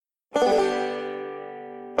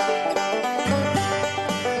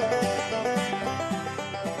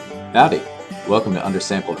Howdy. Welcome to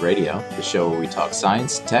Undersampled Radio, the show where we talk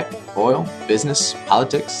science, tech, oil, business,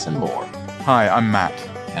 politics, and more. Hi, I'm Matt.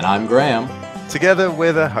 And I'm Graham. Together,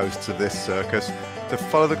 we're the hosts of this circus. To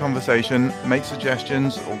follow the conversation, make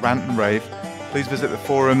suggestions, or rant and rave, please visit the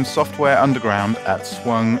forum Software Underground at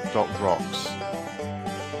swung.rocks.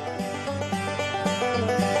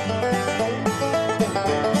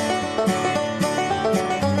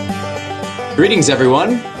 Greetings,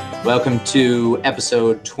 everyone. Welcome to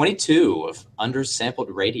episode 22 of Undersampled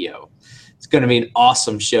Radio. It's going to be an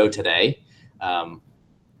awesome show today.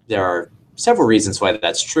 There are several reasons why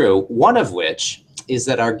that's true, one of which is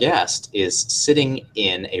that our guest is sitting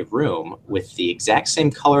in a room with the exact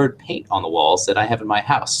same colored paint on the walls that I have in my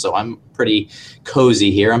house. So I'm pretty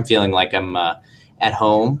cozy here. I'm feeling like I'm at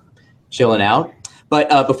home, chilling out.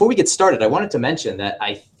 But before we get started, I wanted to mention that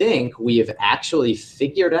I think we have actually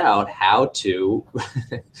figured out how to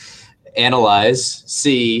analyze,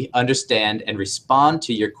 see, understand, and respond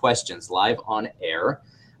to your questions live on air.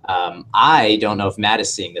 I don't know if Matt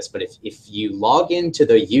is seeing this, but if you log into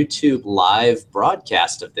the YouTube live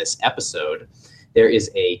broadcast of this episode, there is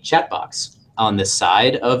a chat box on the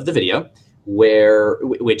side of the video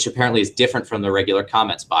which apparently is different from the regular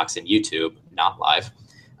comments box in YouTube, not live.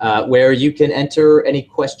 Where you can enter any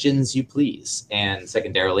questions you please. And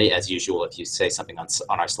secondarily, as usual, if you say something on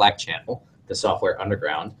our Slack channel, the Software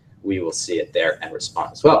Underground, we will see it there and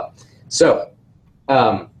respond as well. So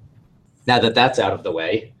now that that's out of the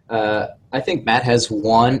way, I think Matt has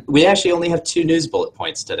one. We actually only have 2 news bullet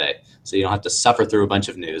points today, so you don't have to suffer through a bunch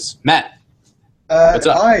of news. Matt, what's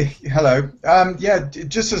up? Hi, hello.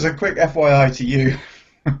 Just as a quick FYI to you,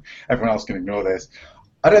 everyone else can ignore this.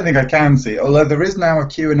 I don't think I can see, although there is now a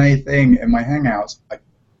Q&A thing in my Hangouts.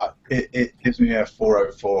 It gives me a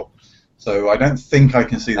 404, so I don't think I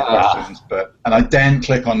can see the questions. And I daren't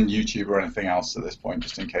click on YouTube or anything else at this point,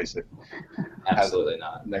 just in case it Absolutely has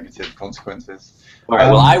not. negative consequences. All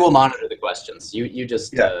right. Well, I will monitor the questions. You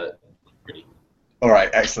just. Yeah. All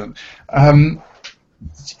right. Excellent.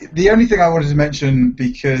 The only thing I wanted to mention,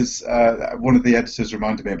 because one of the editors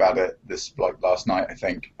reminded me about it last night, I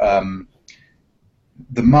think.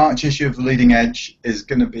 The March issue of the Leading Edge is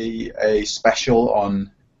going to be a special on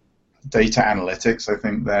data analytics, I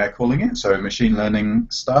think they're calling it, so machine learning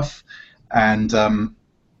stuff. And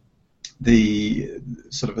the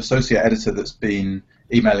sort of associate editor that's been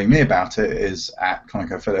emailing me about it is at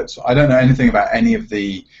ConocoPhillips. I don't know anything about any of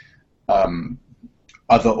the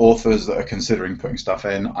other authors that are considering putting stuff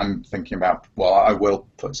in. I'm thinking about, well, I will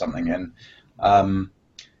put something in.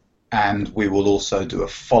 And we will also do a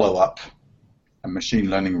follow-up, a machine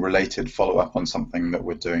learning related follow-up on something that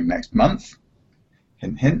we're doing next month,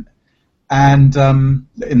 hint hint, and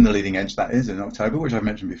in the Leading Edge, that is, in October, which I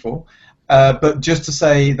mentioned before. But just to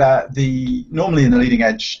say that normally in the Leading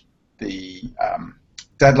Edge, the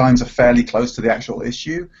deadlines are fairly close to the actual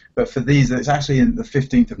issue, but for these, it's actually in the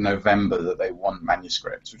 15th of November that they want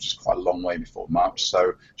manuscripts, which is quite a long way before March,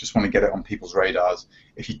 so just want to get it on people's radars.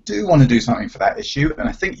 If you do want to do something for that issue, and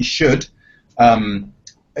I think you should,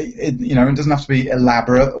 it doesn't have to be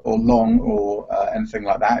elaborate or long or anything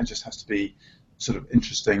like that. It just has to be sort of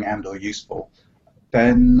interesting and or useful.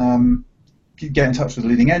 Then get in touch with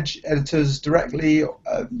Leading Edge editors directly. You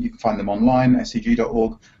can find them online,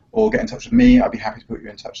 scg.org, or get in touch with me. I'd be happy to put you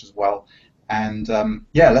in touch as well. And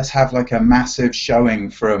let's have like a massive showing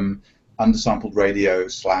from Undersampled Radio /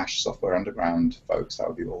 Software Underground folks. That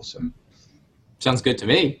would be awesome. Sounds good to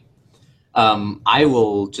me. I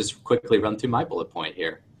will just quickly run through my bullet point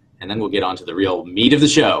here, and then we'll get on to the real meat of the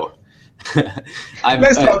show.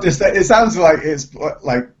 Let's not just say, it sounds like it's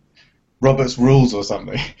like Robert's Rules or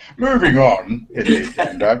something. Moving on in the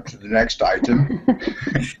agenda to the next item.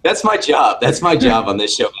 That's my job. That's my job on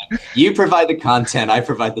this show. You provide the content, I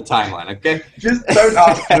provide the timeline, okay? Just don't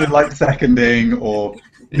ask for like seconding or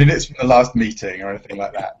minutes from the last meeting or anything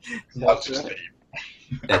like that.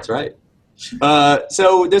 That's right.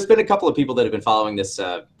 So there's been a couple of people that have been following this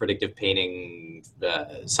predictive painting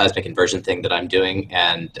seismic inversion thing that I'm doing,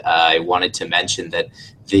 and I wanted to mention that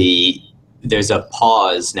there's a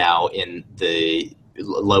pause now in the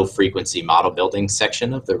low frequency model building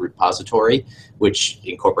section of the repository, which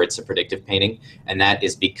incorporates the predictive painting, and that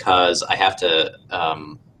is because I have to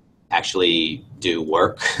actually do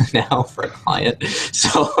work now for a client,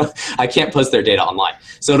 so I can't post their data online.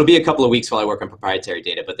 So it'll be a couple of weeks while I work on proprietary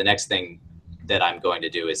data, but the next thing that I'm going to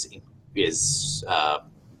do is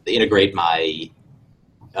integrate my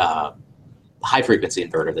high frequency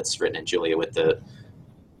inverter that's written in Julia with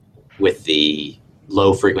the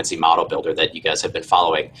low frequency model builder that you guys have been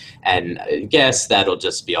following. And I guess that'll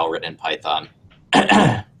just be all written in Python.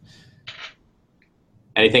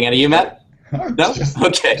 Anything out of you, Matt? No?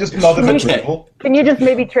 Okay. Just nod of approval. Can you just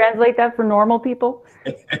maybe translate that for normal people?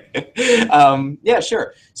 Yeah,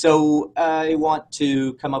 sure. So I want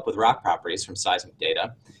to come up with rock properties from seismic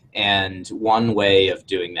data. And one way of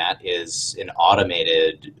doing that is an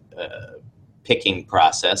automated picking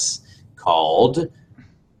process called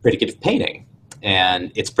predicative painting.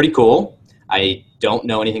 And it's pretty cool. I don't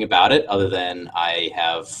know anything about it other than I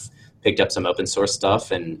have picked up some open source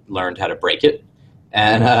stuff and learned how to break it.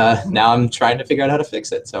 And now I'm trying to figure out how to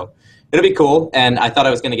fix it. So it'll be cool. And I thought I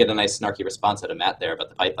was going to get a nice snarky response out of Matt there about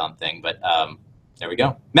the Python thing. But there we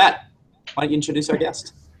go. Matt, why don't you introduce our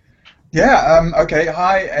guest? Yeah, okay.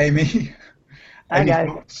 Hi, Amy. Hi, Amy guys.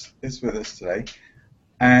 Fox is with us today.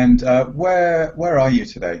 And where are you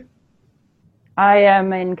today? I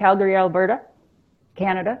am in Calgary, Alberta,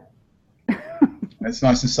 Canada. It's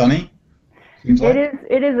nice and sunny. Seems like.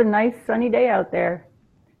 It is a nice sunny day out there.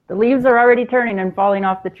 The leaves are already turning and falling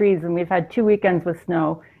off the trees, and we've had 2 weekends with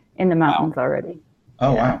snow in the mountains already.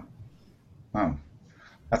 Oh, Yeah. wow.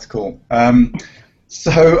 That's cool.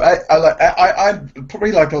 So I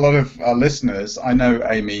probably, like a lot of our listeners, I know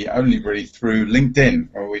Amy only really through LinkedIn,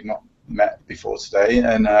 where we've not met before today.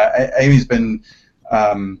 And Amy's been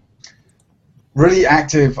really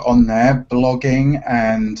active on there, blogging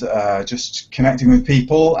and just connecting with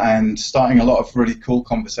people and starting a lot of really cool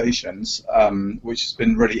conversations, which has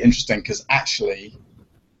been really interesting because actually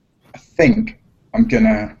I think I'm going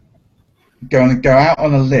to go out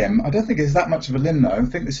on a limb. I don't think it's that much of a limb, though. I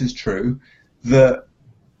think this is true. That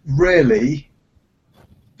really,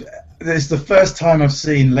 this is the first time I've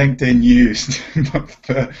seen LinkedIn used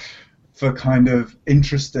for kind of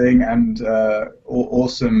interesting and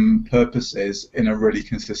awesome purposes in a really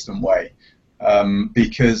consistent way.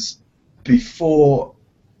 Because before,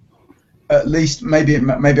 at least maybe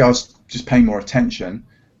I was just paying more attention,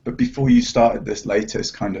 but before you started this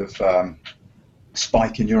latest kind of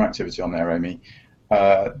spike in your activity on there, Amy,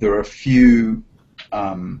 there are a few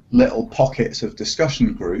little pockets of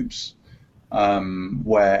discussion groups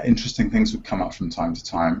where interesting things would come up from time to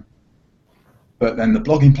time. But then the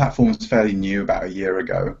blogging platform was fairly new, about a year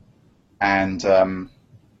ago, and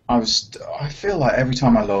I feel like every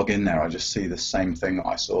time I log in there, I just see the same thing that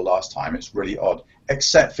I saw last time. It's really odd,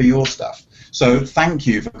 except for your stuff. So thank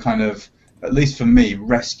you for kind of, at least for me,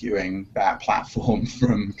 rescuing that platform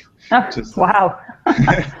from. Wow.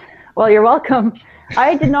 Well, you're welcome.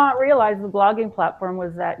 I did not realize the blogging platform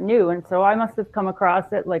was that new, and so I must have come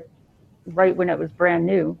across it like right when it was brand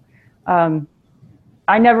new.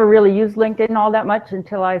 I never really used LinkedIn all that much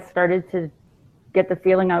until I started to get the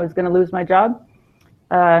feeling I was going to lose my job,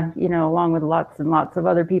 along with lots and lots of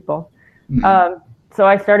other people. Mm-hmm. So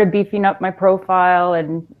I started beefing up my profile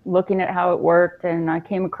and looking at how it worked, and I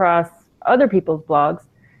came across other people's blogs,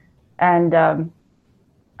 and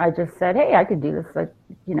I just said, hey, I could do this,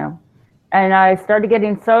 and I started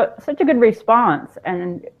getting such a good response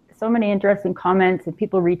and so many interesting comments and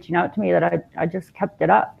people reaching out to me that I just kept it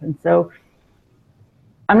up. And so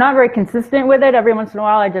I'm not very consistent with it. Every once in a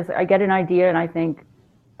while, I get an idea and I think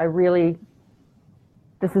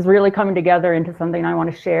this is really coming together into something I want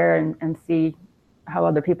to share and see how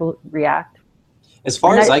other people react. As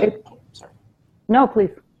far as sorry. No,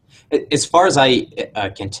 please. As far as I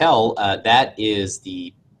can tell, that is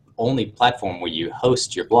the only platform where you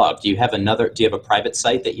host your blog. Do you have a private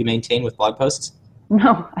site that you maintain with blog posts?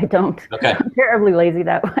 No, I don't. Okay. I'm terribly lazy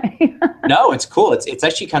that way. No, it's cool. It's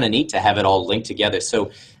actually kind of neat to have it all linked together.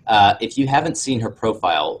 So if you haven't seen her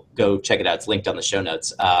profile, go check it out. It's linked on the show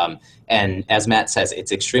notes. And as Matt says,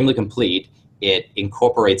 it's extremely complete. It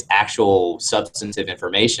incorporates actual substantive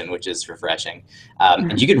information, which is refreshing.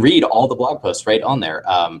 And you can read all the blog posts right on there.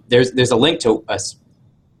 There's a link to us.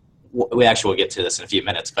 We actually will get to this in a few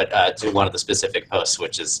minutes, but to one of the specific posts,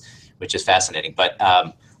 which is fascinating. But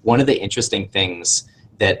one of the interesting things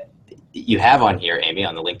that you have on here, Amy,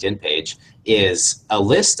 on the LinkedIn page, is a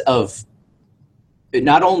list of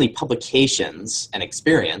not only publications and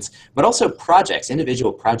experience, but also projects,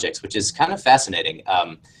 individual projects, which is kind of fascinating.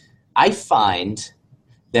 I find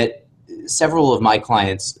that several of my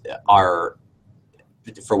clients are,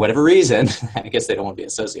 for whatever reason, I guess they don't want to be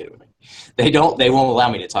associated with me. They won't allow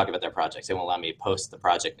me to talk about their projects. They won't allow me to post the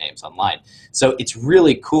project names online. So it's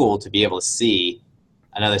really cool to be able to see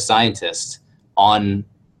another scientist on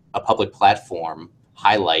a public platform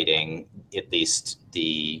highlighting at least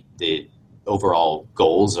the overall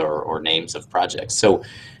goals or names of projects. So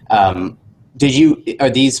are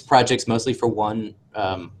these projects mostly for one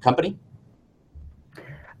company?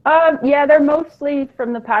 Yeah, they're mostly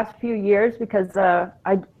from the past few years because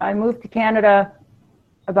I moved to Canada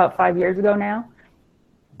about 5 years ago now.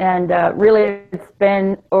 And really, it's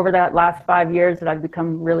been over that last 5 years that I've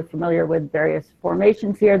become really familiar with various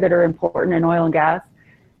formations here that are important in oil and gas.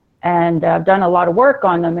 And I've done a lot of work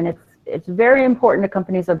on them. And it's very important to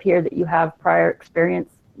companies up here that you have prior experience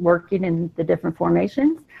working in the different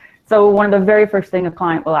formations. So one of the very first thing a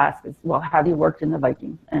client will ask is, well, have you worked in the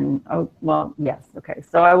Viking? And, oh, well, yes, okay.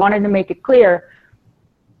 So I wanted to make it clear.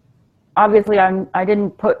 Obviously, I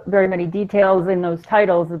didn't put very many details in those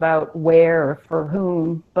titles about where or for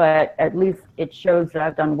whom, but at least it shows that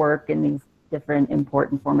I've done work in these different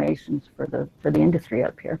important formations for the industry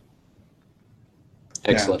up here.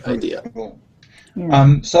 Excellent idea. Cool.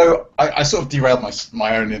 Yeah. So I sort of derailed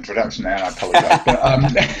my own introduction there, and I apologize.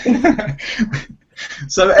 But,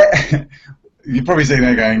 so you're probably sitting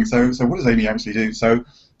there going, so what does Amy actually do? So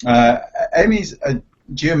Amy's a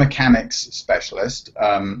geomechanics specialist,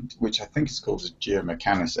 which I think is called a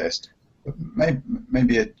geomechanicist, but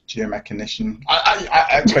maybe a geomechanician.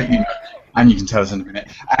 I expect you know, and you can tell us in a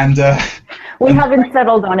minute. And we haven't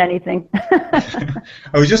settled on anything.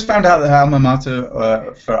 We just found out that alma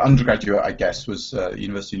mater for undergraduate, I guess, was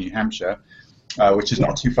University of New Hampshire, which is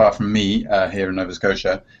not too far from me here in Nova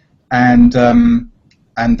Scotia. And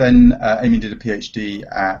then Amy did a PhD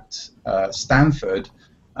at Stanford.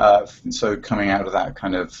 So coming out of that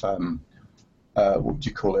kind of, what would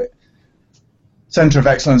you call it, Center of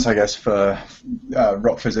Excellence, I guess, for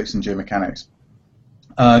rock physics and geomechanics.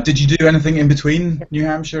 Did you do anything in between New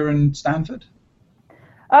Hampshire and Stanford?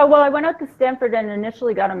 Well, I went out to Stanford and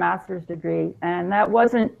initially got a master's degree, and that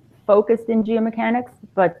wasn't focused in geomechanics,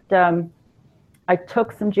 but I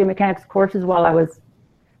took some geomechanics courses while I was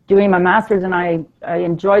doing my master's, and I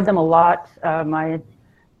enjoyed them a lot.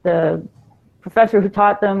 The professor who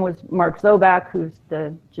taught them was Mark Zobak, who's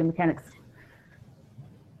the geomechanics,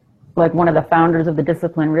 like one of the founders of the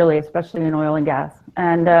discipline, really, especially in oil and gas.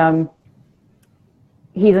 And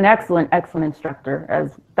he's an excellent instructor,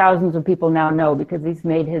 as thousands of people now know, because he's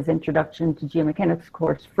made his introduction to geomechanics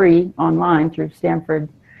course free online through Stanford.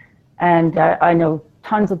 And I know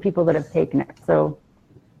tons of people that have taken it. So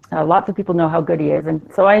lots of people know how good he is. And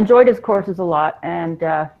so I enjoyed his courses a lot.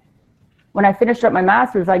 And when I finished up my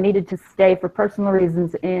master's, I needed to stay for personal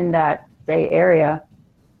reasons in that Bay Area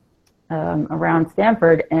around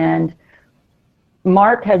Stanford. And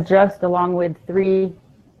Mark had just, along with 3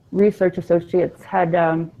 research associates, had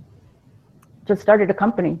just started a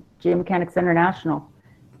company, Geomechanics International.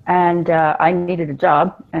 And I needed a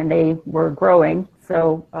job, and they were growing.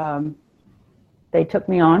 So they took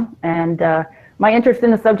me on. And my interest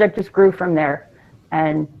in the subject just grew from there.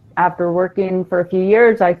 And after working for a few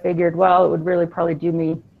years, I figured, well, it would really probably do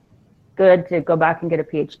me good to go back and get a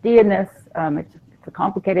PhD in this. It's a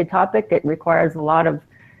complicated topic. It requires a lot of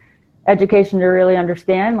education to really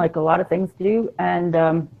understand, like a lot of things do. And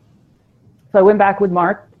so I went back with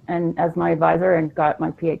Mark and as my advisor and got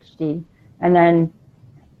my PhD. And then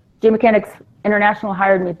Geomechanics International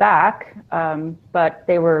hired me back, but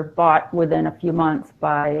they were bought within a few months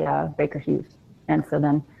by Baker Hughes. And so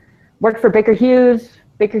then worked for Baker Hughes.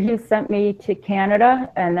 Baker Hughes sent me to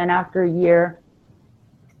Canada, and then after a year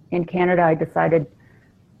in Canada, I decided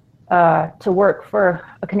to work for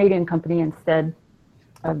a Canadian company instead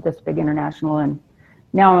of this big international. And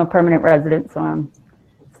now I'm a permanent resident, so I'm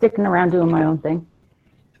sticking around doing my own thing.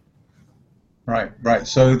 Right.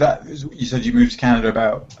 So you said you moved to Canada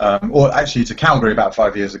about, or actually to Calgary about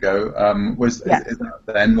 5 years ago. Is that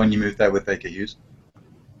then when you moved there with Baker Hughes?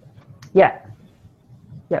 Yeah.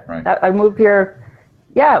 Right. I moved here.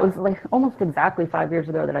 Yeah, it was like almost exactly 5 years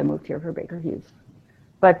ago that I moved here for Baker Hughes.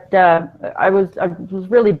 But I was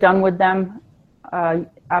really done with them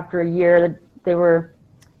after a year. They were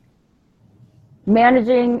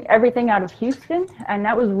managing everything out of Houston, and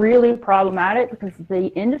that was really problematic because the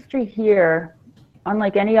industry here,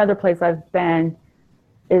 unlike any other place I've been,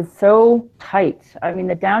 is so tight. I mean,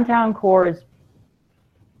 the downtown core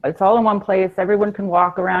it's all in one place. Everyone can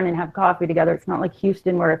walk around and have coffee together. It's not like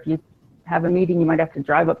Houston, where if you have a meeting, you might have to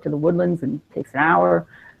drive up to the Woodlands and it takes an hour,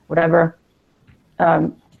 whatever.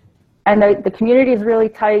 And the community is really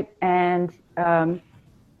tight, and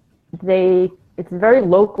it's very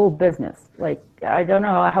local business. Like, I don't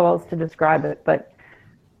know how else to describe it, but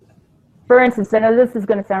for instance, I know this is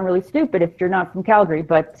going to sound really stupid if you're not from Calgary,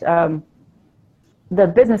 but the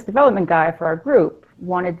business development guy for our group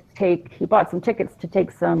he bought some tickets to take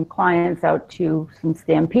some clients out to some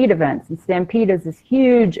Stampede events. And Stampede is this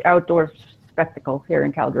huge outdoor spectacle here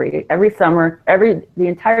in Calgary. Every summer, the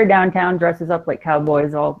entire downtown dresses up like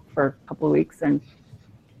cowboys all for a couple of weeks. And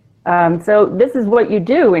so this is what you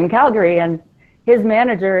do in Calgary. And his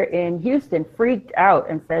manager in Houston freaked out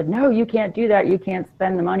and said, no, you can't do that. You can't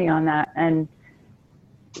spend the money on that. And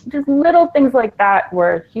just little things like that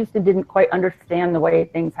where Houston didn't quite understand the way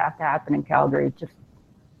things have to happen in Calgary just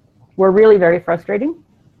were really very frustrating.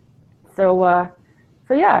 So,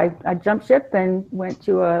 yeah, I jumped ship and went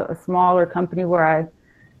to a smaller company where I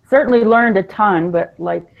certainly learned a ton, but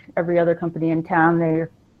like every other company in town,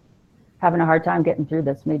 they're having a hard time getting through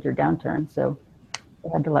this major downturn. So they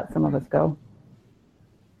had to let some of us go.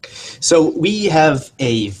 So we have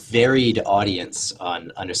a varied audience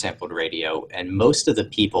on Undersampled Radio, and most of the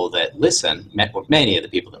people that listen, many of the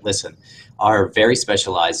people that listen, are very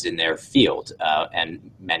specialized in their field,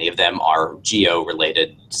 and many of them are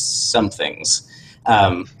geo-related somethings.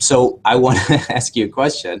 So I want to ask you a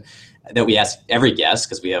question that we ask every guest,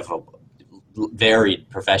 because we have a varied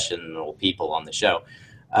professional people on the show.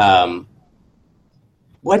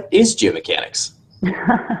 What is geomechanics?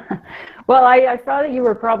 Well, I saw that you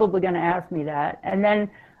were probably going to ask me that. And then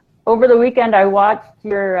over the weekend, I watched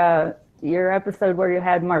your episode where you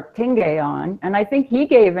had Mark Tingay on, and I think he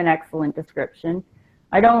gave an excellent description.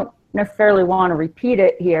 I don't necessarily want to repeat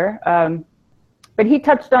it here, but he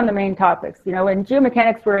touched on the main topics. You know, in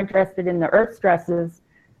geomechanics, we're interested in the earth stresses,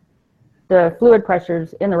 the fluid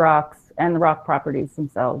pressures in the rocks, and the rock properties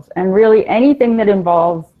themselves. And really anything that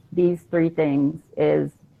involves these three things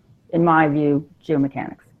is, in my view,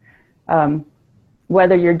 geomechanics.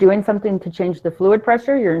 Whether you're doing something to change the fluid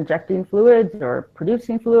pressure, you're injecting fluids or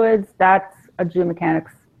producing fluids, that's a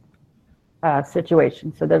geomechanics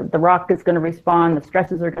situation. So the rock is going to respond, the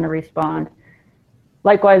stresses are going to respond.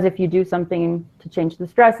 Likewise, if you do something to change the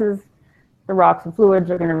stresses, the rocks and fluids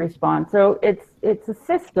are going to respond. So it's a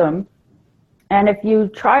system, and if you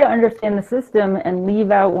try to understand the system and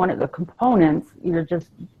leave out one of the components, you're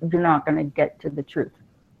not going to get to the truth.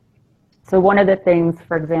 So one of the things,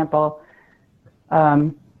 for example,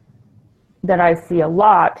 that I see a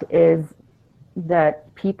lot is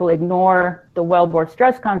that people ignore the wellbore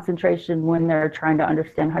stress concentration when they're trying to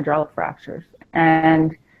understand hydraulic fractures.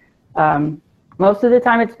 And most of the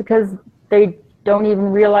time it's because they don't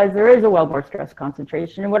even realize there is a wellbore stress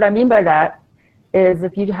concentration. And what I mean by that is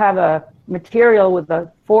if you have a material with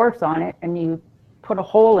a force on it and you put a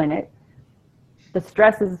hole in it, the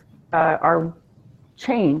stresses are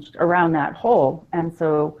changed around that hole, and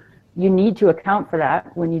so you need to account for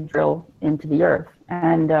that when you drill into the earth.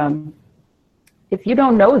 And if you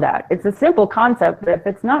don't know that, it's a simple concept, but if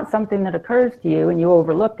it's not something that occurs to you and you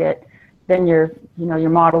overlook it, then your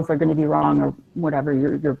models are going to be wrong, or whatever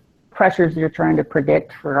your pressures you're trying to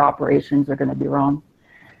predict for operations are going to be wrong.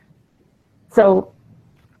 So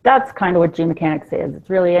that's kind of what geomechanics is. It's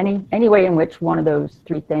really any way in which one of those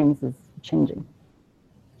three things is changing.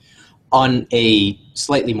 On a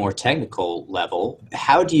slightly more technical level,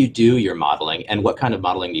 how do you do your modeling, and what kind of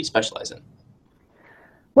modeling do you specialize in?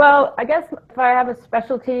 Well, I guess if I have a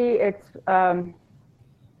specialty, it's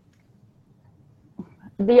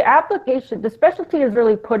the application. The specialty is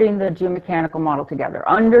really putting the geomechanical model together,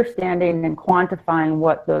 understanding and quantifying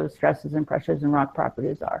what those stresses and pressures and rock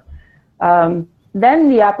properties are. Then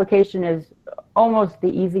the application is almost the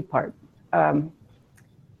easy part.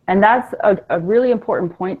 And that's a really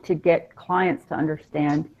important point to get clients to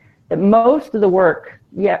understand, that most of the work,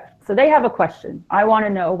 so they have a question. I want to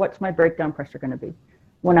know, what's my breakdown pressure going to be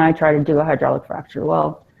when I try to do a hydraulic fracture?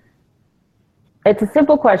 Well, it's a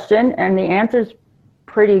simple question, and the answer is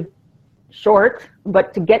pretty short,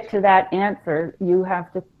 but to get to that answer, you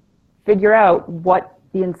have to figure out what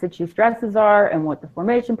the in situ stresses are and what the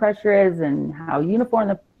formation pressure is and how uniform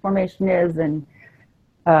the formation is, and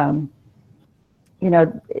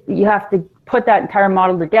you have to put that entire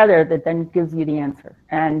model together that then gives you the answer.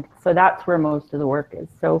 And so that's where most of the work is.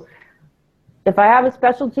 So if I have a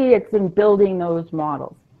specialty, it's in building those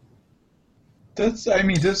models. Does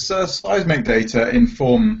seismic data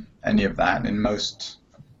inform any of that in most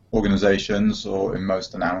organizations or in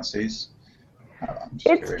most analyses?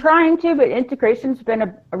 It's trying to, but integration's been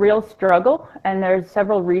a real struggle, and there's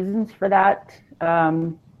several reasons for that.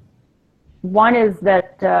 One is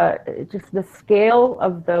that just the scale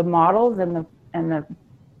of the models and the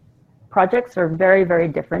projects are very, very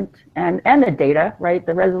different, and the data, right?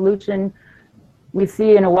 The resolution we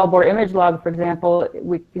see in a wellbore image log, for example,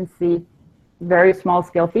 we can see very small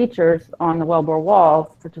scale features on the wellbore walls,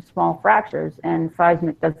 such as small fractures, and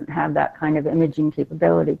seismic doesn't have that kind of imaging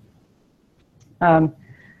capability.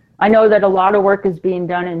 I know that a lot of work is being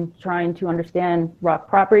done in trying to understand rock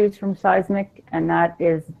properties from seismic, and that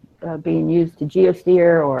is being used to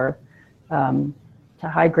geosteer or to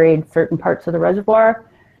high grade certain parts of the reservoir.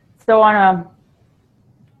 So on a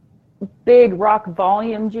big rock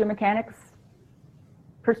volume geomechanics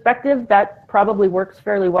perspective, that probably works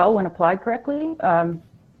fairly well when applied correctly.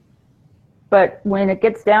 But when it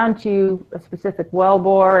gets down to a specific well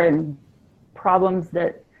bore and problems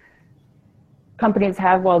that companies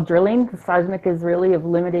have while drilling, the seismic is really of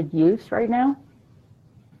limited use right now.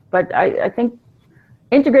 But I think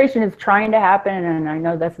integration is trying to happen, and I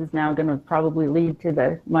know this is now going to probably lead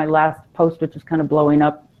to my last post, which is kind of blowing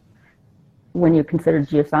up when you consider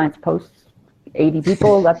geoscience posts. 80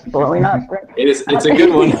 people, that's blowing up, right? It's a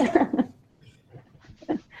good one.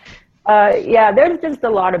 Yeah, there's just a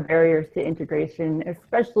lot of barriers to integration,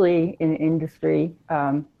 especially in industry.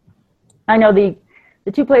 I know the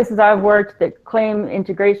two places I've worked that claim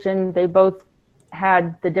integration, they both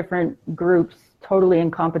had the different groups totally in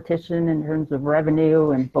competition in terms of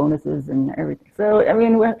revenue and bonuses and everything. So, I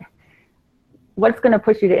mean, what's going to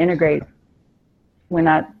push you to integrate when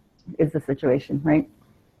that is the situation, right?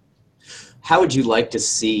 How would you like to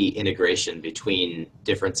see integration between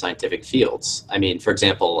different scientific fields? I mean, for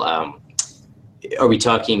example, are we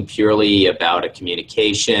talking purely about a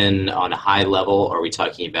communication on a high level, or are we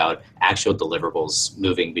talking about actual deliverables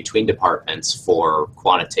moving between departments for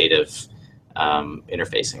quantitative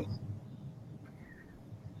interfacing?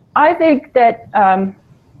 I think that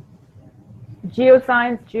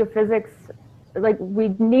geoscience, geophysics, like we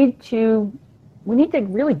need to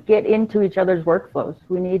really get into each other's workflows.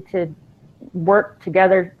 We need to work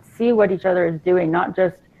together, see what each other is doing, not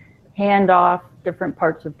just hand off different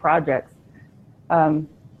parts of projects.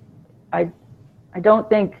 I don't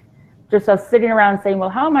think just us sitting around saying, well,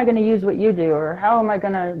 how am I going to use what you do, or how am I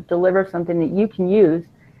going to deliver something that you can use?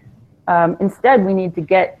 Instead, we need to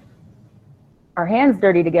get our hands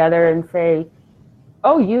dirty together and say,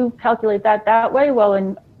 oh, you calculate that way? Well,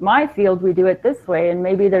 in my field, we do it this way, and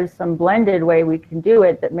maybe there's some blended way we can do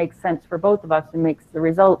it that makes sense for both of us and makes the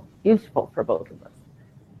result useful for both of us.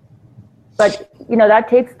 But, you know, that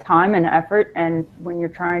takes time and effort, and when you're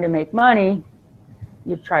trying to make money,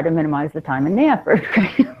 you try to minimize the time and the effort.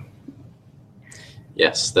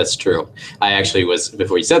 Yes, that's true. I actually was,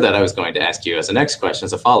 before you said that, I was going to ask you as a next question,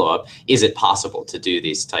 as a follow-up, is it possible to do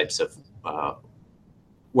these types of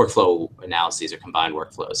workflow analyses or combined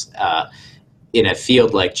workflows in a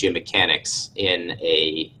field like geomechanics, in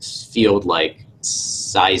a field like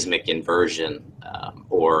seismic inversion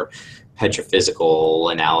or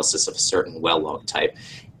petrophysical analysis of a certain well log type?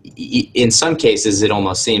 In some cases, it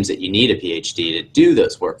almost seems that you need a PhD to do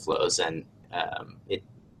those workflows, and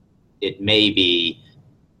it may be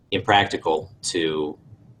impractical to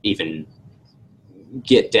even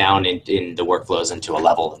get down in the workflows into a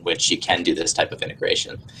level in which you can do this type of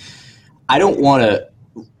integration. I don't want to.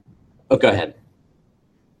 Oh, go ahead.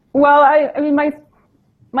 Well, I mean,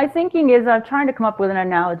 my thinking is I'm trying to come up with an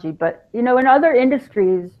analogy, but you know, in other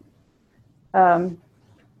industries, and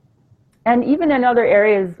even in other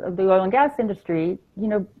areas of the oil and gas industry, you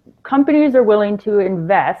know, companies are willing to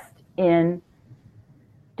invest in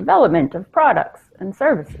development of products and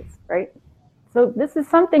services, right? So this is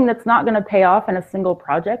something that's not going to pay off in a single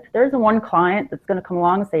project. There's one client that's going to come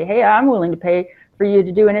along and say, hey, I'm willing to pay for you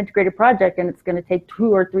to do an integrated project, and it's going to take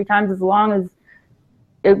 2 or 3 times as long as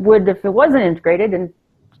it would if it wasn't integrated, and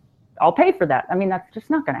I'll pay for that. I mean, that's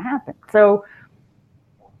just not going to happen. So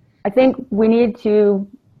I think we need to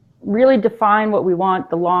really define what we want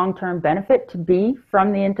the long-term benefit to be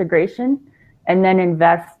from the integration, and then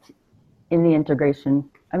invest in the integration.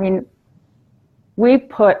 I mean, we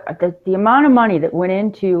put the amount of money that went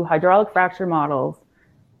into hydraulic fracture models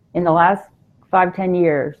in the last 5-10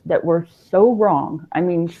 years that were so wrong. I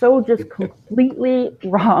mean, so just completely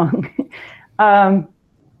wrong.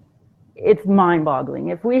 It's mind-boggling.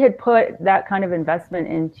 If we had put that kind of investment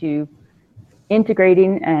into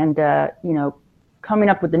integrating and you know, coming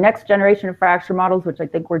up with the next generation of fracture models, which I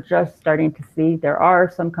think we're just starting to see. There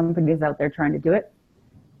are some companies out there trying to do it.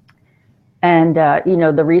 And, you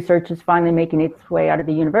know, the research is finally making its way out of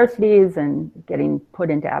the universities and getting put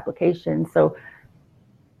into applications. So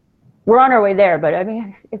we're on our way there. But I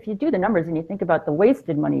mean, if you do the numbers and you think about the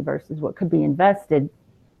wasted money versus what could be invested,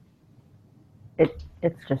 it's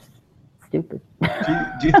just stupid.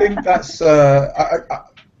 Do you think that's,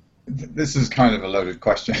 this is kind of a loaded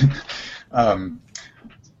question.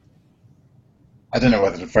 I don't know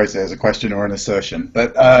whether to phrase it as a question or an assertion,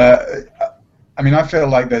 but I mean, I feel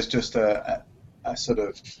like there's just a sort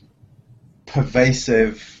of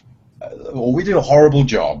pervasive, or we do a horrible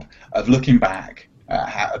job of looking back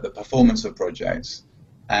at the performance of projects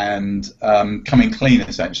and coming clean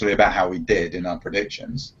essentially about how we did in our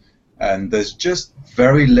predictions. And there's just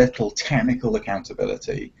very little technical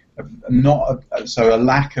accountability, so a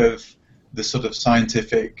lack of the sort of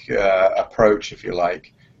scientific approach, if you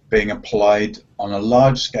like, being applied on a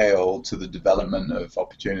large scale to the development of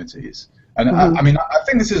opportunities. And I mean, I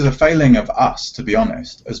think this is a failing of us, to be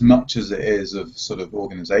honest, as much as it is of sort of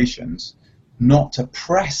organizations, not to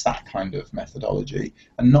press that kind of methodology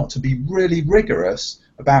and not to be really rigorous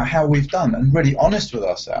about how we've done and really honest with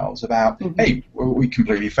ourselves about, hey, we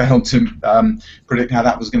completely failed to predict how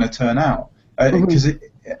that was going to turn out. Because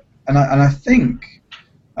and I think,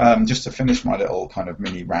 just to finish my little kind of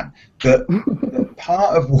mini rant, that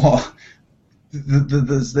part of what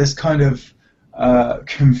there's this kind of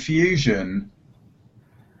confusion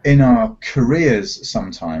in our careers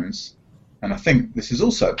sometimes, and I think this is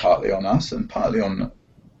also partly on us and partly on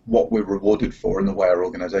what we're rewarded for and the way our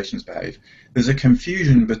organizations behave. There's a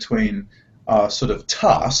confusion between our sort of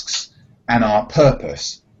tasks and our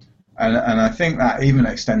purpose, and I think that even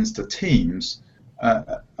extends to teams.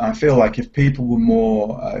 I feel like if people were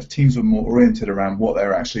more, if teams were more oriented around what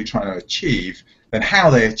they're actually trying to achieve, then how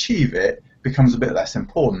they achieve it becomes a bit less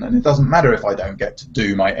important. And it doesn't matter if I don't get to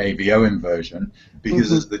do my ABO inversion,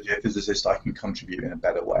 because as the geophysicist I can contribute in a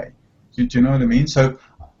better way. Do you know what I mean? So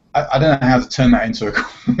I don't know how to turn that into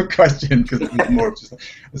a question, because it's more of just a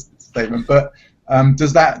statement. But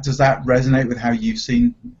does that resonate with how you've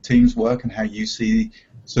seen teams work and how you see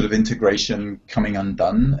sort of integration coming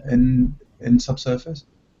undone in subsurface?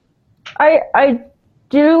 I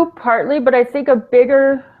do partly, but I think a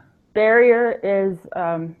bigger barrier is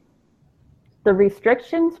the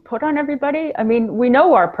restrictions put on everybody. I mean, we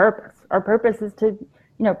know our purpose. Our purpose is to,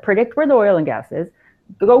 predict where the oil and gas is,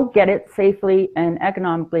 go get it safely and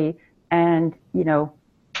economically, and,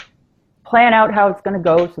 plan out how it's going to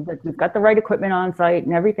go so that we've got the right equipment on site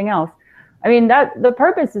and everything else. I mean, the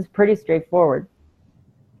purpose is pretty straightforward.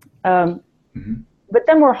 But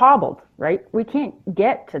then we're hobbled, right? We can't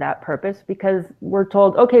get to that purpose because we're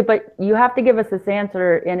told, okay, but you have to give us this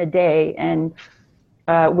answer in a day and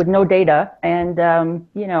with no data, and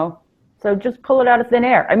so just pull it out of thin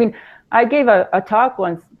air. I mean, I gave a talk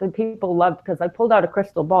once that people loved because I pulled out a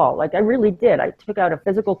crystal ball. Like, I really did. I took out a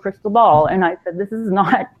physical crystal ball and I said, this is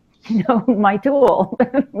not, my tool,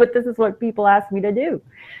 but this is what people ask me to do.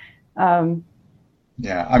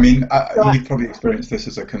 Yeah, I mean, you've probably experienced this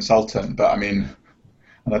as a consultant, but I mean,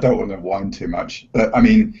 and I don't want to whine too much, but I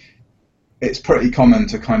mean, it's pretty common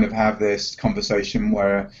to kind of have this conversation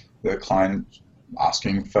where the client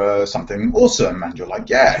asking for something awesome, and you're like,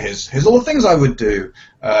 yeah, here's all the things I would do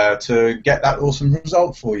to get that awesome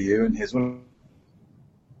result for you, and here's what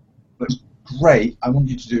looks great. I want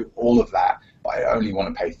you to do all of that, but I only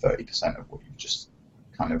want to pay 30% of what you've just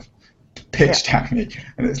kind of pitched at me.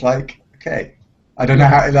 And it's like, okay, I don't know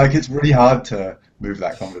how, like, it's really hard to move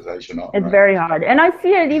that conversation on. It's very hard. And I see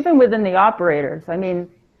it even within the operators. I mean,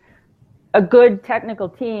 a good technical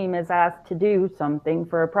team is asked to do something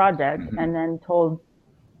for a project and then told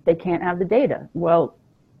they can't have the data. Well,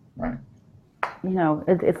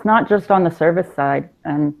 it's not just on the service side.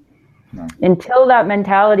 And until that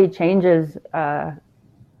mentality changes,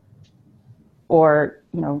 or,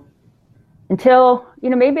 until,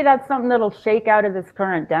 maybe that's something that'll shake out of this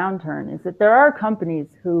current downturn, is that there are companies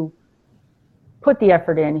who put the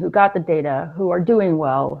effort in, who got the data, who are doing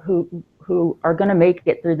well, who are going to make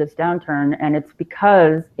it through this downturn, and it's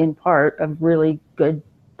because, in part, of really good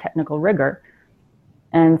technical rigor.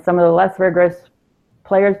 And some of the less rigorous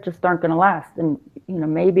players just aren't going to last. And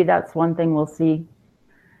maybe that's one thing we'll see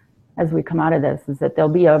as we come out of this, is that there'll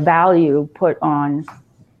be a value put on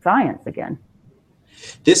science again.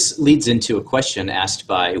 This leads into a question asked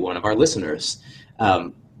by one of our listeners.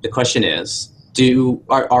 The question is,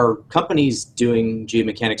 are companies doing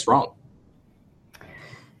geomechanics wrong?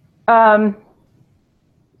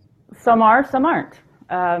 Some are, some aren't.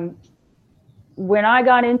 When I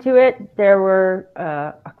got into it, there were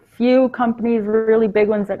a few companies, really big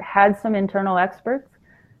ones, that had some internal experts,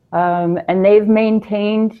 and they've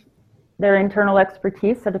maintained their internal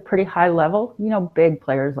expertise at a pretty high level. Big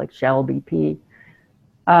players like Shell, BP,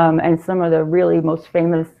 and some of the really most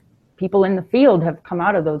famous people in the field have come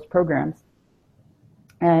out of those programs.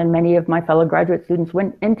 And many of my fellow graduate students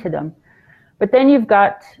went into them. But then you've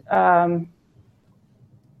got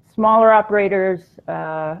smaller operators.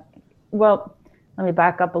 Well, let me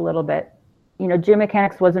back up a little bit.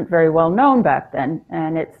 Geomechanics wasn't very well known back then,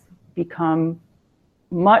 and it's become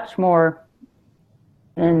much more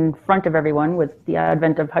in front of everyone with the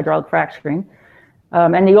advent of hydraulic fracturing.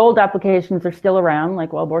 And the old applications are still around,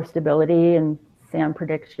 like wellbore stability and sand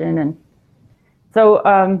prediction. And so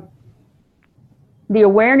the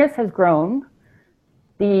awareness has grown.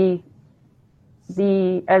 As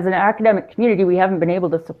an academic community, we haven't been able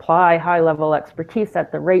to supply high-level expertise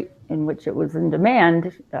at the rate in which it was in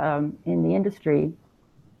demand in the industry.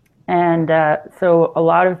 And so a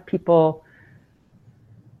lot of people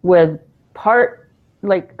with part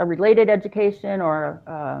like a related education, or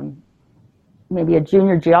maybe a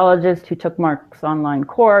junior geologist who took Mark's online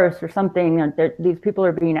course or something. And these people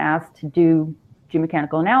are being asked to do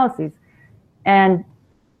geomechanical analyses. And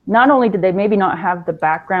not only did they maybe not have the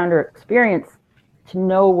background or experience to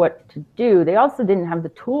know what to do, they also didn't have the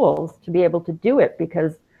tools to be able to do it,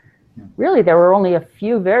 because really there were only a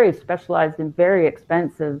few very specialized and very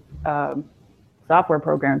expensive software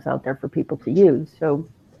programs out there for people to use. So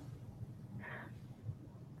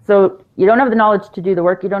you don't have the knowledge to do the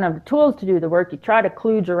work, you don't have the tools to do the work, you try to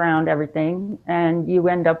kludge around everything, and you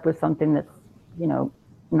end up with something that's,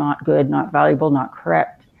 not good, not valuable, not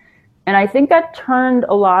correct. And I think that turned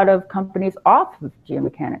a lot of companies off of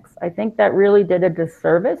geomechanics. I think that really did a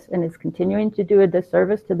disservice, and is continuing to do a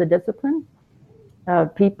disservice to the discipline.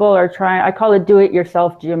 People are trying, I call it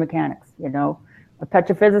do-it-yourself geomechanics. A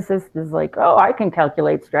petrophysicist is like, oh, I can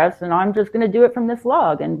calculate stress, and I'm just going to do it from this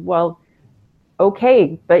log. And well,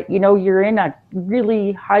 okay, but you're in a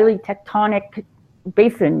really highly tectonic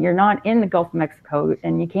basin. You're not in the Gulf of Mexico,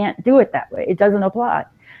 and you can't do it that way. It doesn't apply.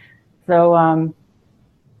 So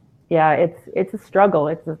yeah, it's a struggle.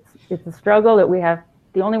 It's a struggle that we have.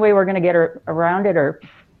 The only way we're going to get around it or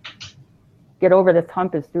get over this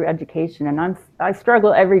hump is through education, and I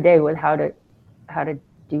struggle every day with how to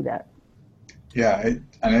do that. Yeah,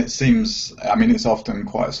 and it seems, it's often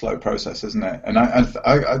quite a slow process, isn't it? And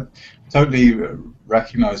I totally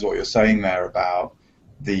recognize what you're saying there about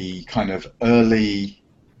the kind of early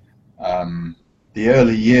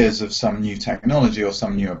years of some new technology or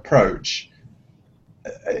some new approach.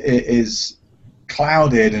 It is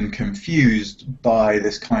clouded and confused by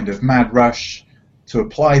this kind of mad rush to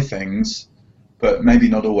apply things, but maybe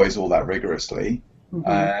not always all that rigorously.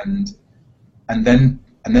 Mm-hmm.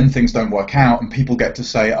 And then things don't work out, and people get to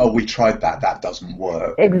say, "Oh, we tried that. That doesn't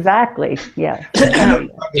work." Exactly. Yeah.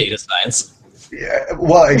 Data science. Yeah.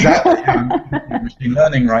 Well, exactly. Machine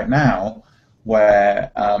learning right now,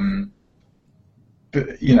 where I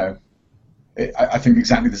think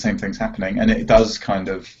exactly the same thing's happening, and it does kind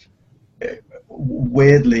of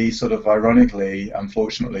weirdly, sort of ironically,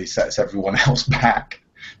 unfortunately, sets everyone else back.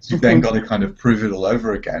 So you've then got to kind of prove it all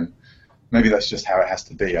over again. Maybe that's just how it has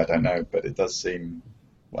to be. I don't know, but it does seem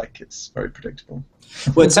like it's very predictable.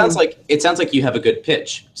 Well, it sounds like you have a good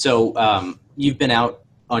pitch. So you've been out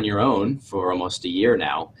on your own for almost a year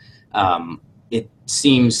now. It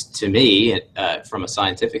seems to me, from a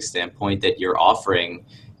scientific standpoint, that you're offering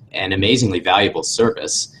an amazingly valuable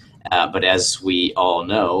service. But as we all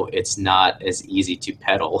know, it's not as easy to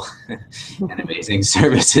peddle an amazing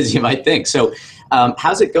service as you might think. So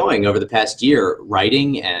how's it going over the past year,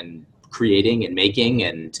 writing and creating and making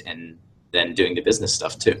and then doing the business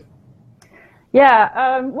stuff too?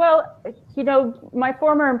 Yeah, well, my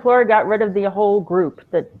former employer got rid of the whole group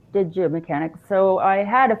that did geomechanics. So I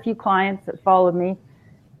had a few clients that followed me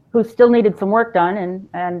who still needed some work done.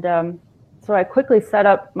 And so I quickly set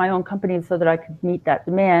up my own company so that I could meet that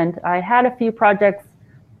demand. I had a few projects,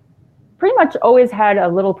 pretty much always had a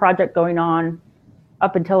little project going on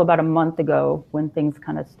up until about a month ago when things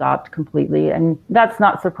kind of stopped completely. And that's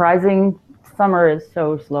not surprising. Summer is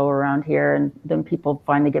so slow around here, and then people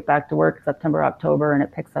finally get back to work September, October, and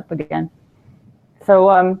it picks up again.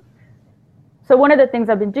 So so one of the things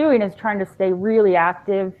I've been doing is trying to stay really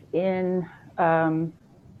active in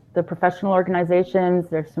the professional organizations.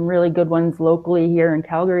 There's some really good ones locally here in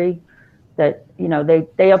Calgary that,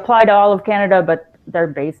 they apply to all of Canada, but they're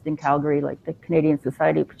based in Calgary, like the Canadian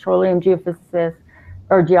Society of Petroleum Geophysicists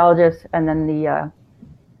or Geologists, and then the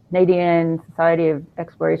Canadian Society of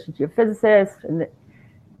Exploration Geophysicists. And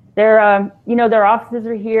their offices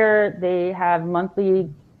are here. They have monthly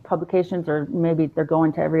publications, or maybe they're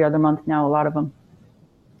going to every other month now, a lot of them.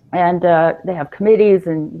 And they have committees,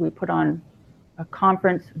 and we put on a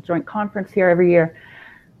joint conference here every year.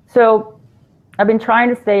 So I've been trying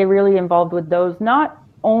to stay really involved with those, not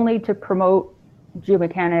only to promote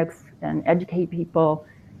geomechanics and educate people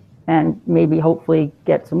and maybe hopefully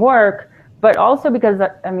get some work, but also because,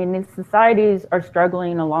 these societies are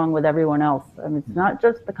struggling along with everyone else. It's not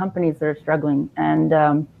just the companies that are struggling. And,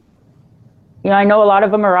 I know a lot of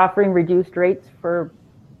them are offering reduced rates for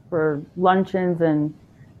luncheons and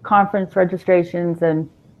conference registrations. And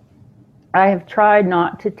I have tried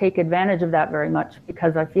not to take advantage of that very much,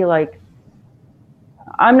 because I feel like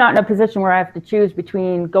I'm not in a position where I have to choose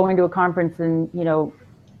between going to a conference and,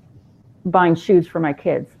 buying shoes for my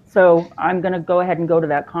kids. So I'm going to go ahead and go to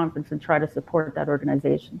that conference and try to support that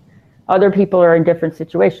organization. Other people are in different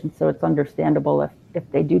situations, so it's understandable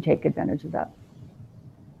if they do take advantage of that.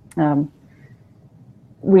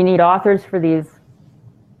 We need authors for these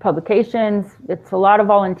publications. It's a lot of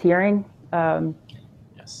volunteering.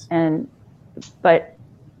 Yes. But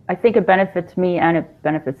I think it benefits me and it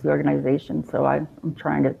benefits the organization. So I'm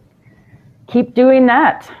trying to keep doing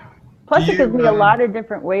that. Plus, it gives me a lot of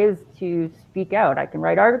different ways to speak out. I can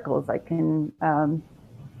write articles. I can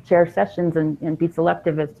chair sessions and be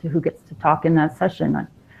selective as to who gets to talk in that session.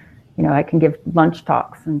 I can give lunch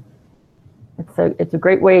talks, and it's a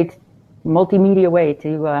great way, multimedia way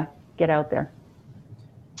to get out there.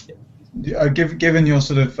 Given your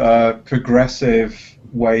sort of progressive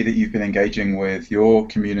way that you've been engaging with your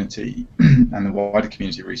community and the wider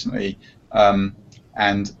community recently, and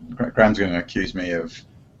Graham's going to accuse me of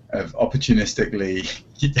opportunistically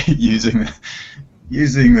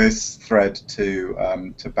using this thread to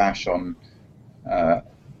bash on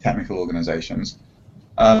technical organisations,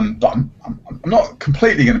 but I'm not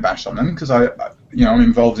completely going to bash on them, because I'm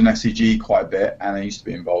involved in SEG quite a bit, and I used to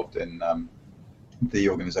be involved in the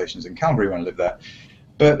organisations in Calgary when I lived there.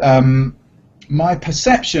 But my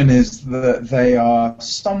perception is that they are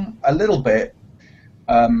a little bit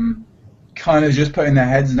kind of just putting their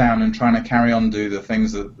heads down and trying to carry on do the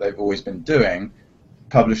things that they've always been doing,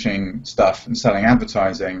 publishing stuff and selling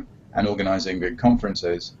advertising and organising big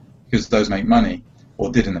conferences, because those make money,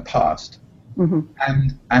 or did in the past,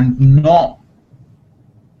 and not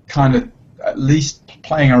kind of at least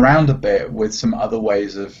playing around a bit with some other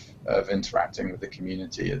ways of interacting with the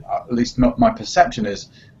community. At least my perception is,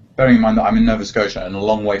 bearing in mind that I'm in Nova Scotia and a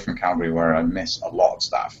long way from Calgary, where I miss a lot of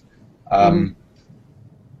stuff.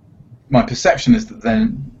 My perception is that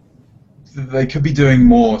then they could be doing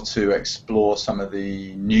more to explore some of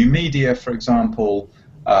the new media, for example,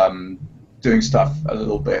 doing stuff a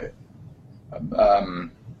little bit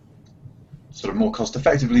sort of more cost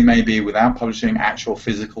effectively, maybe, without publishing actual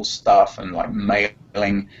physical stuff, and like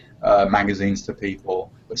mailing magazines to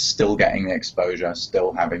people, but still getting the exposure,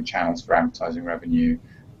 still having channels for advertising revenue,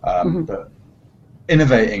 but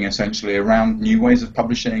innovating essentially around new ways of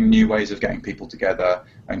publishing, new ways of getting people together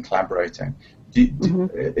and collaborating.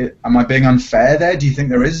 Am I being unfair there? Do you think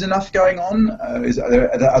there is enough going on? Are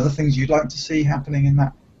there other things you'd like to see happening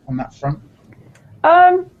on that front?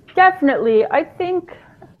 Definitely. I think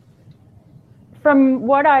from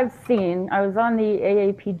what I've seen, I was on the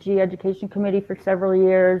AAPG Education Committee for several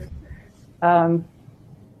years, been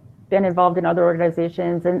involved in other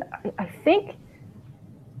organizations, and I think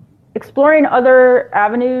exploring other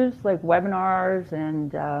avenues like webinars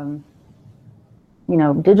and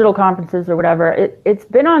digital conferences or whatever, it's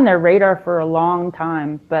been on their radar for a long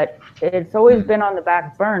time, but it's always been on the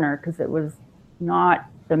back burner because it was not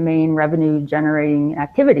the main revenue generating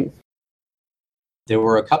activities. There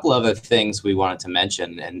were a couple other things we wanted to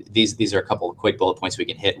mention, and these are a couple of quick bullet points we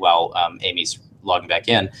can hit while Amy's logging back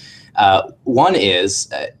in. One is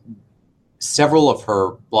several of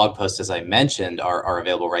her blog posts, as I mentioned, are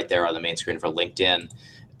available right there on the main screen of her LinkedIn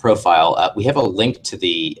profile. We have a link to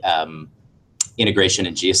the Integration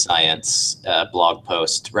in Geoscience blog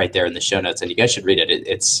post right there in the show notes, and you guys should read it.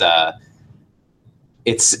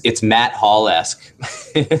 It's Matt Hall-esque.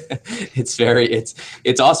 It's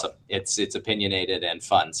awesome. It's opinionated and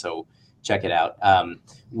fun. So check it out.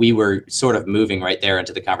 We were sort of moving right there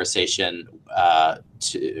into the conversation.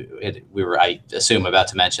 We were, I assume, about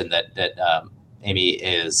to mention that Amy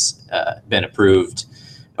is been approved,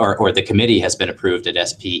 or the committee has been approved at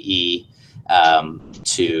SPE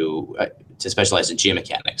to specialize in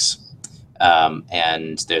geomechanics.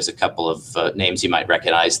 And there's a couple of names you might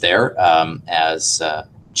recognize there as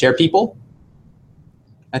chair people,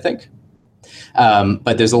 I think.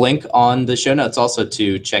 But there's a link on the show notes also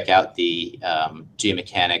to check out the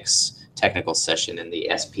geomechanics technical session in the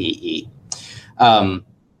SPE.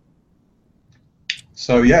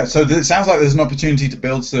 So it sounds like there's an opportunity to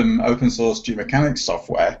build some open source geomechanics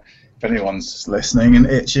software. If anyone's listening and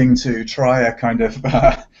itching to try a kind of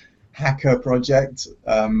hacker project,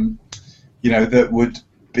 that would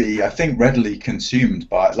be, I think, readily consumed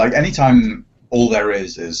by, like, anytime all there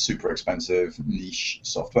is super expensive niche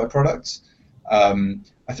software products. And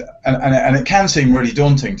it can seem really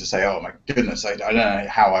daunting to say, oh my goodness, I don't know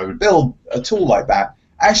how I would build a tool like that.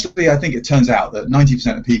 Actually, I think it turns out that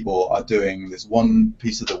 90% of people are doing this one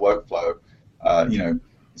piece of the workflow,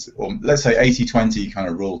 or let's say 80-20 kind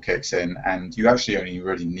of rule kicks in, and you actually only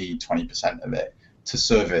really need 20% of it to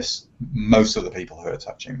service most of the people who are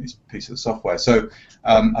touching these pieces of software. So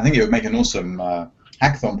I think it would make an awesome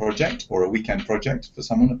hackathon project or a weekend project for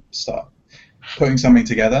someone to start putting something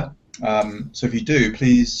together. So if you do,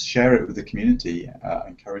 please share it with the community. I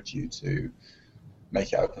encourage you to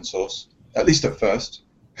make it open source, at least at first.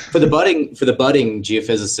 For the budding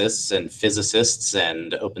geophysicists and physicists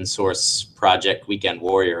and open source project weekend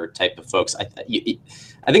warrior type of folks, I think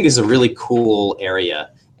this is a really cool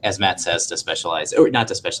area, as Matt says, to specialize, or not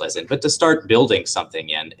to specialize in, but to start building something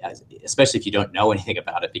in, especially if you don't know anything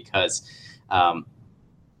about it, because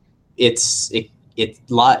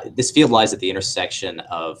this field lies at the intersection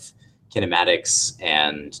of kinematics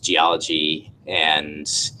and geology,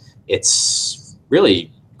 and it's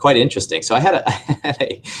really quite interesting. So I had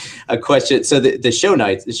a question. So the show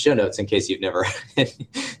notes, in case you've never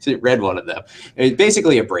read one of them, it's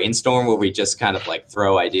basically a brainstorm where we just kind of like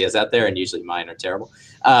throw ideas out there, and usually mine are terrible.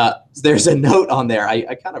 There's a note on there.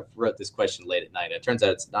 I kind of wrote this question late at night. It turns out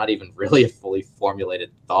it's not even really a fully formulated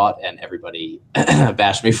thought, and everybody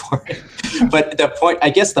bashed me for it. But I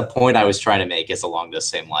guess the point I was trying to make is along those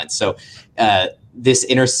same lines. So this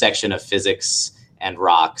intersection of physics and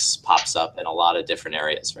rocks pops up in a lot of different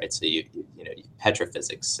areas, right? So you know,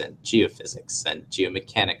 petrophysics and geophysics and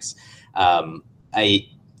geomechanics.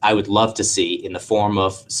 I would love to see, in the form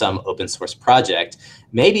of some open source project,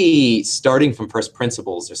 maybe starting from first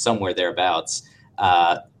principles or somewhere thereabouts,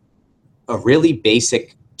 a really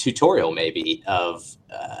basic tutorial maybe of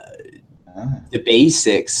the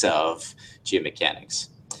basics of geomechanics.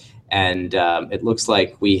 And it looks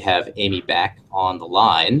like we have Amy back on the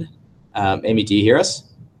line. Amy, do you hear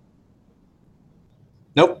us?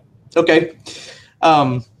 Nope. Okay.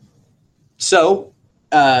 So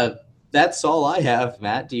that's all I have.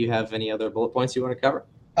 Matt, do you have any other bullet points you want to cover?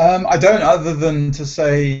 I don't, other than to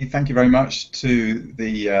say thank you very much to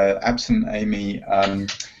the absent Amy.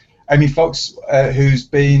 Amy Fox, who's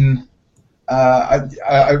been, I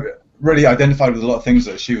really identified with a lot of things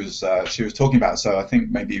that she was talking about. So I think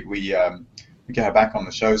maybe we get her back on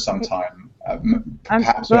the show sometime.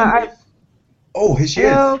 Perhaps oh, here she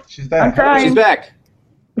is. She's there. I'm trying. She's back.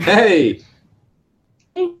 Hey.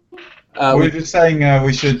 We were just saying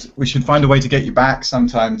we should find a way to get you back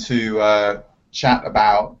sometime to chat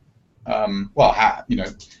about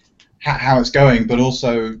how it's going, but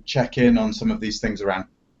also check in on some of these things around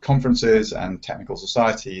conferences and technical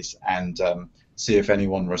societies, and see if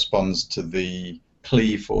anyone responds to the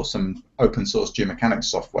plea for some open source geomechanics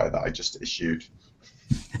software that I just issued.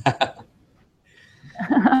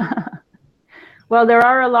 Well, there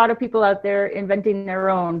are a lot of people out there inventing their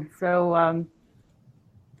own, so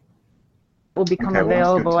will become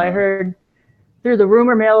available. I heard through the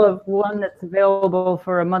rumor mill of one that's available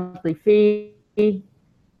for a monthly fee.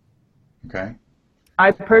 Okay.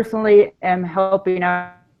 I personally am helping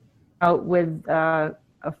out with a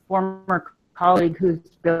former colleague who's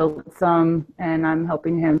built some, and I'm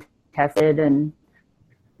helping him test it and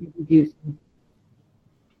use it.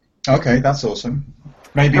 Okay, that's awesome.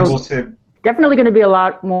 Maybe we'll see. Definitely going to be a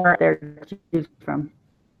lot more there to choose from.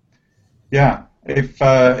 Yeah,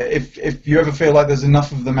 if you ever feel like there's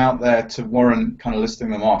enough of them out there to warrant kind of listing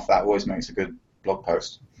them off, that always makes a good blog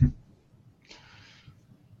post.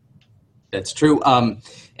 That's true. And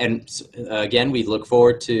again, we look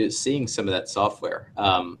forward to seeing some of that software.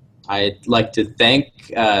 I'd like to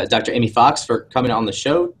thank Dr. Amy Fox for coming on the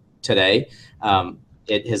show today.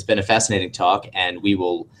 It has been a fascinating talk, and we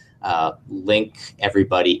will link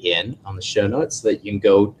everybody in on the show notes so that you can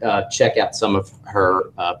go check out some of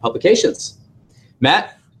her publications.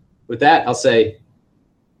 Matt, with that, I'll say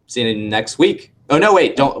see you next week. Oh, no,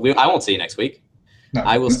 wait, I won't see you next week. No,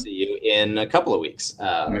 I will see you in a couple of weeks.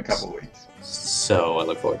 In a couple of weeks. So I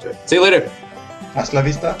look forward to it. See you later. Hasta la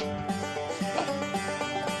vista.